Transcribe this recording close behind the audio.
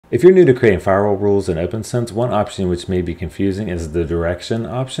If you're new to creating firewall rules in OPNsense, one option which may be confusing is the direction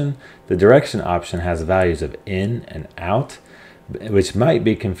option. The direction option has values of in and out, which might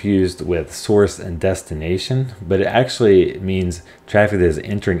be confused with source and destination, but it actually means traffic that is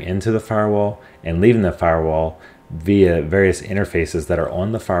entering into the firewall and leaving the firewall via various interfaces that are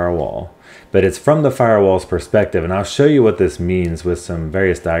on the firewall. But it's from the firewall's perspective, and I'll show you what this means with some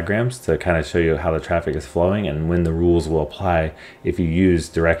various diagrams to kind of show you how the traffic is flowing and when the rules will apply if you use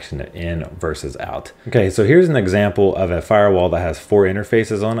direction in versus out. Okay, so here's an example of a firewall that has 4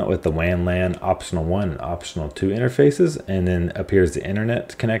 interfaces on it with the WAN LAN optional 1 and optional 2 interfaces, and then appears the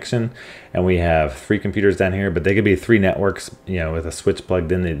internet connection, and we have 3 computers down here, but they could be 3 networks, with a switch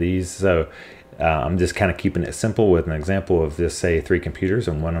plugged into these. So I'm just kind of keeping it simple with an example of just say 3 computers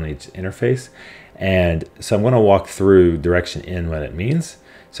and 1 on each interface. And so I'm going to walk through direction in, what it means.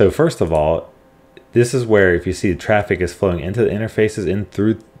 So first of all, this is where if you see the traffic is flowing into the interfaces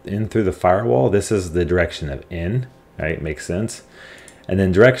in through the firewall, this is the direction of in, right? Makes sense. And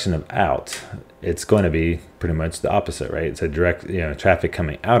then direction of out, it's going to be pretty much the opposite, right? It's a direct, traffic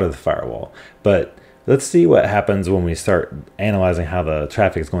coming out of the firewall. But let's see what happens when we start analyzing how the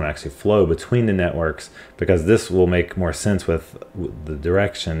traffic is going to actually flow between the networks, because this will make more sense with the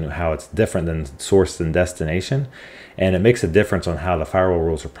direction, how it's different than source and destination. And it makes a difference on how the firewall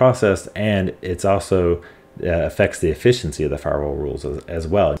rules are processed, and it's also affects the efficiency of the firewall rules as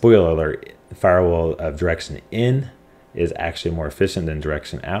well. Spoiler alert, firewall of direction in is actually more efficient than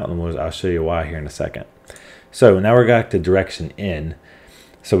direction out, and I'll show you why here in a second. So now we're back to direction in.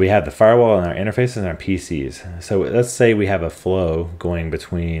 So we have the firewall and our interfaces and our PCs. So let's say we have a flow going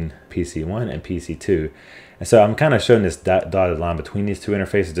between PC1 and PC2. And so I'm kind of showing this dotted line between these 2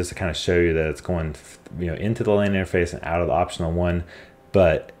 interfaces just to kind of show you that it's going into the LAN interface and out of the optional 1.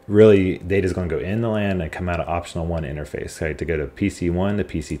 But really, data is going to go in the LAN and come out of optional 1 interface. Okay, to go to PC1 to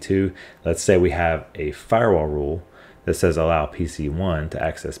PC2, let's say we have a firewall rule that says allow PC1 to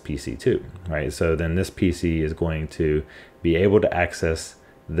access PC2, right? So then this PC is going to be able to access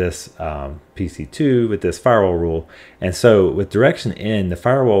this PC2 with this firewall rule. And so with direction in, the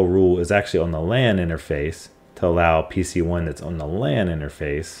firewall rule is actually on the LAN interface to allow PC1 that's on the LAN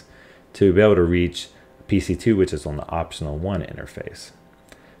interface to be able to reach PC2, which is on the optional 1 interface.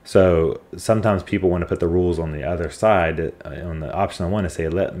 So sometimes people want to put the rules on the other side, on the optional 1, and say,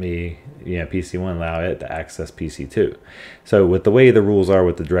 let me, PC1 allow it to access PC2. So with the way the rules are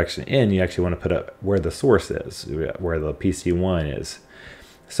with the direction in, you actually want to put up where the source is, where the PC1 is.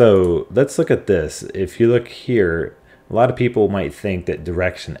 So let's look at this. If you look here, a lot of people might think that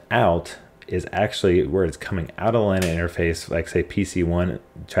direction out is actually where it's coming out of the LAN interface, like say PC1,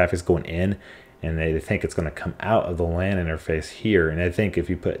 traffic's going in, and they think it's going to come out of the LAN interface here. And I think if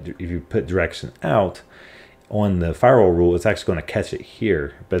you put direction out on the firewall rule, it's actually going to catch it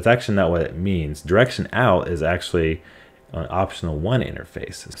here, but it's actually not what it means. Direction out is actually an optional 1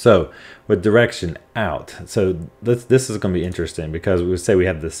 interface. So with direction out, so this is going to be interesting, because we would say we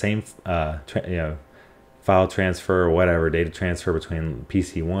have the same file transfer or whatever, data transfer between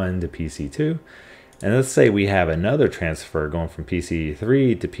PC1 to PC2. And let's say we have another transfer going from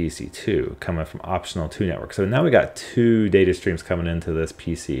PC3 to PC2 coming from optional 2 network. So now we got 2 data streams coming into this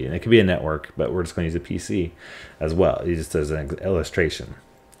PC, and it could be a network, but we're just going to use a PC as well, just as an illustration.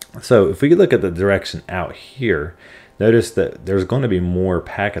 So if we look at the direction out here, notice that there's going to be more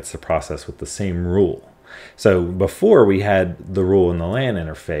packets to process with the same rule. So before we had the rule in the LAN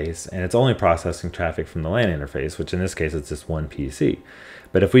interface, and it's only processing traffic from the LAN interface, which in this case it's just 1 PC.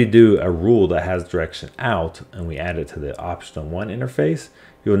 But if we do a rule that has direction out and we add it to the optional 1 interface,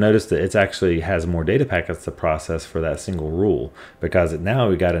 you'll notice that it actually has more data packets to process for that single rule, because now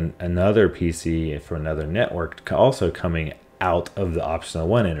we got another PC for another network also coming out of the optional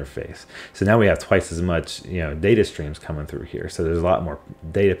 1 interface. So now we have twice as much data streams coming through here. So there's a lot more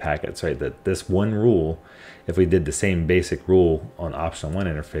data packets, right? That this one rule, if we did the same basic rule on optional 1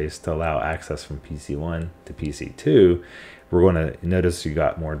 interface to allow access from PC1 to PC2, we're going to notice you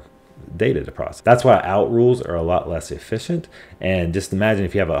got more data to process. That's why out rules are a lot less efficient. And just imagine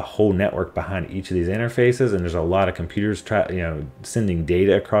if you have a whole network behind each of these interfaces, and there's a lot of computers sending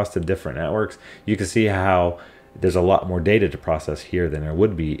data across the different networks, you can see how there's a lot more data to process here than there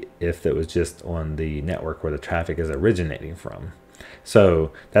would be if it was just on the network where the traffic is originating from.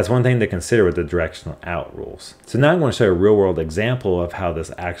 So that's one thing to consider with the directional out rules. So now I'm going to show a real world example of how this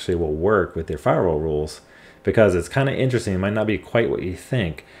actually will work with your firewall rules, because it's kind of interesting. It might not be quite what you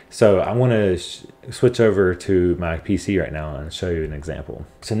think. So I want to switch over to my PC right now and show you an example.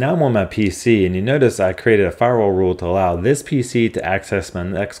 So now I'm on my PC, and you notice I created a firewall rule to allow this PC to access my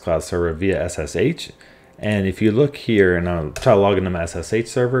Nextcloud server via SSH. And if you look here and I'll try to log into my SSH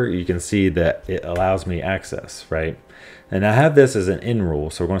server, you can see that it allows me access, right? And I have this as an in rule.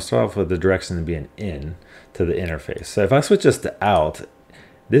 So we're going to start off with the direction to be an in to the interface. So if I switch this to out,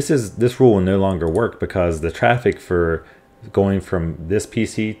 this rule will no longer work because the traffic for going from this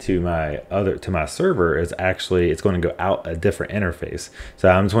PC to my server is actually, it's going to go out a different interface. So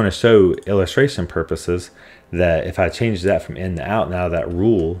I'm just going to show illustration purposes that if I change that from in to out, now that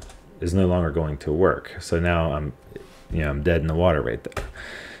rule is no longer going to work. So now I'm dead in the water right there.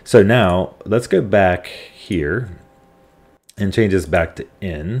 So now let's go back here and change this back to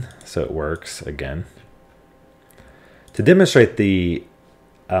in so it works again. To demonstrate the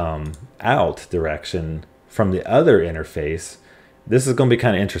out direction from the other interface, this is going to be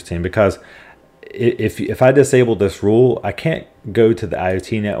kind of interesting because if I disable this rule, I can't go to the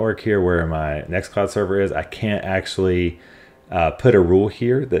IoT network here where my Nextcloud server is. I can't actually put a rule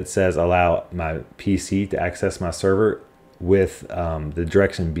here that says allow my PC to access my server with the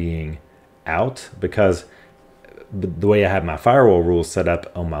direction being out, because the way I have my firewall rules set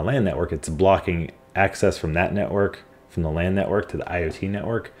up on my LAN network, it's blocking access from that network, from the LAN network to the IoT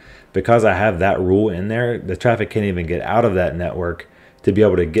network. Because I have that rule in there, the traffic can't even get out of that network to be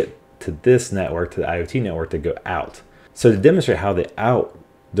able to get to this network, to the IoT network, to go out. So to demonstrate how the out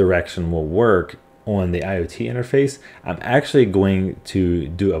direction will work on the IoT interface, I'm actually going to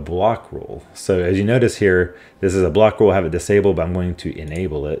do a block rule. So as you notice here, this is a block rule. I have it disabled, but I'm going to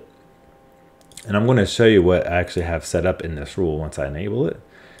enable it. And I'm going to show you what I actually have set up in this rule once I enable it.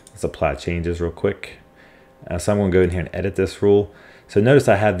 Let's apply changes real quick. So I'm going to go in here and edit this rule. So notice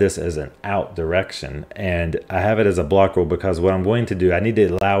I have this as an out direction, and I have it as a block rule because what I'm going to do, I need to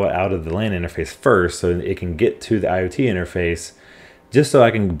allow it out of the LAN interface first so it can get to the IoT interface, just so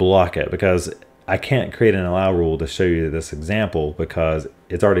I can block it, because I can't create an allow rule to show you this example because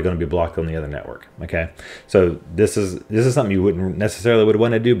it's already going to be blocked on the other network. Okay, so this is something you wouldn't necessarily would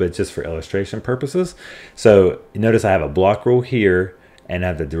want to do, but just for illustration purposes. So notice I have a block rule here and I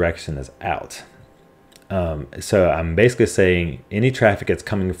have the direction as out. So I'm basically saying any traffic that's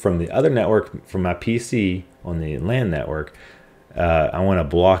coming from the other network, from my PC on the LAN network, I want to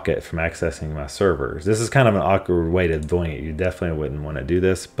block it from accessing my servers. This is kind of an awkward way of doing it. You definitely wouldn't want to do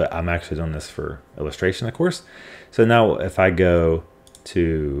this, but I'm actually doing this for illustration, of course. So now if I go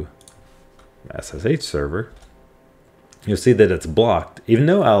to my SSH server, you'll see that it's blocked. Even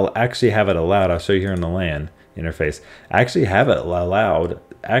though I'll actually have it allowed, I'll show you here in the LAN interface, I actually have it allowed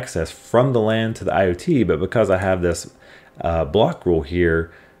access from the LAN to the IoT, but because I have this block rule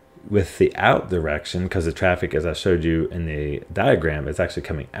here with the out direction, because the traffic, as I showed you in the diagram, is actually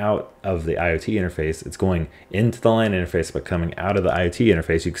coming out of the IoT interface. It's going into the LAN interface, but coming out of the IoT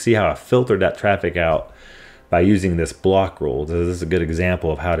interface. You can see how I filtered that traffic out by using this block rule. This is a good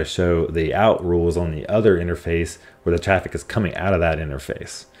example of how to show the out rules on the other interface where the traffic is coming out of that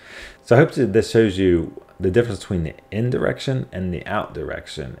interface. So I hope that this shows you the difference between the in direction and the out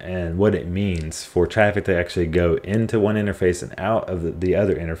direction and what it means for traffic to actually go into one interface and out of the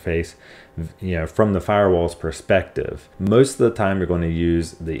other interface, from the firewall's perspective. Most of the time you're going to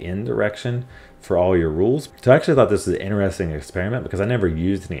use the in direction for all your rules. So I actually thought this was an interesting experiment because I never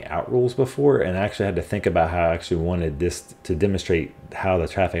used any out rules before, and I actually had to think about how I actually wanted this to demonstrate how the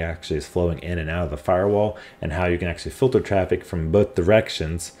traffic actually is flowing in and out of the firewall and how you can actually filter traffic from both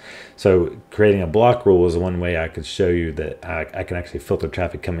directions. So creating a block rule is one way I could show you that I can actually filter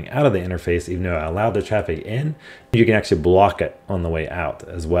traffic coming out of the interface. Even though I allow the traffic in, you can actually block it on the way out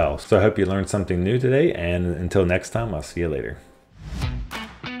as well. So I hope you learned something new today, and until next time, I'll see you later.